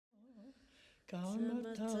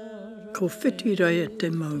Ko whitirai e te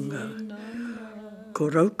maunga, ko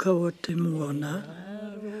raukau o te moana,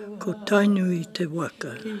 ko tainui te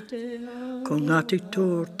waka, ko Ngāti Tō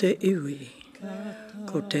o te iwi,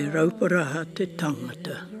 ko te rauparaha te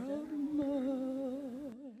tangata.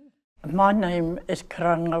 My name is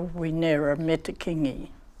Karanga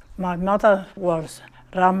Metekingi. My mother was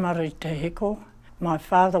Ramari Te Hiko, my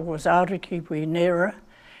father was Ariki Winera,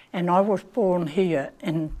 and I was born here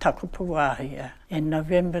in Takapuahia in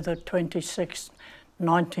November the 26th,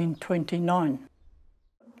 1929.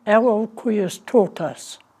 Our old kuias taught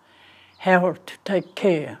us how to take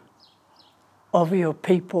care of your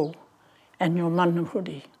people and your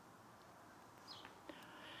manuhuri.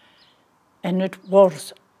 And it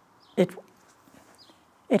was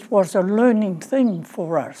a learning thing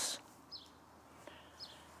for us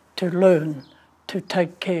to learn to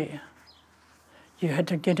take care. You had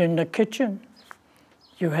to get in the kitchen,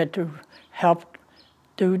 you had to help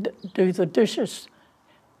do the dishes,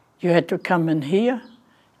 you had to come in here,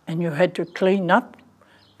 and you had to clean up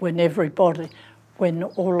when all the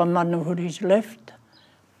manuhuris left.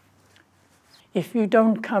 If you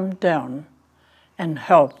don't come down and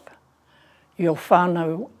help your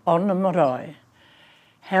whānau on the marae,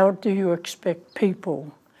 how do you expect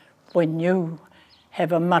people when you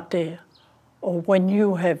have a mate or when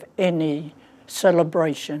you have any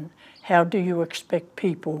celebration, how do you expect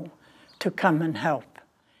people to come and help?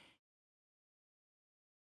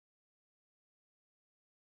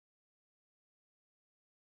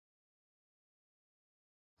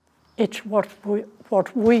 It's what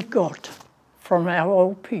we got from our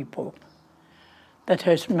old people that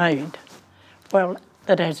has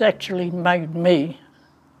actually made me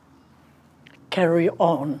carry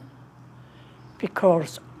on,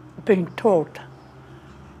 because being taught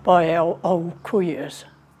by our old kuias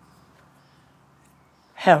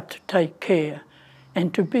how to take care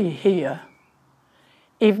and to be here,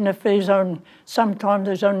 even if sometimes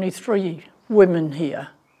there's only 3 women here.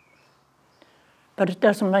 But it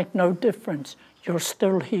doesn't make no difference. You're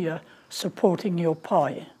still here supporting your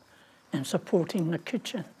pai and supporting the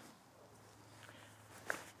kitchen.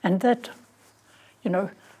 And that,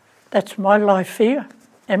 that's my life here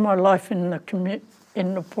and my life in the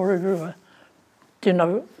Porirua,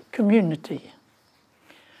 community.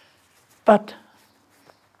 But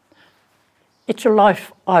it's a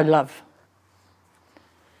life I love,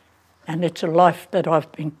 and it's a life that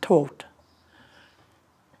I've been taught,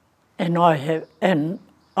 and I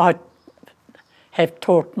have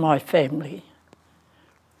taught my family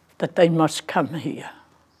that they must come here.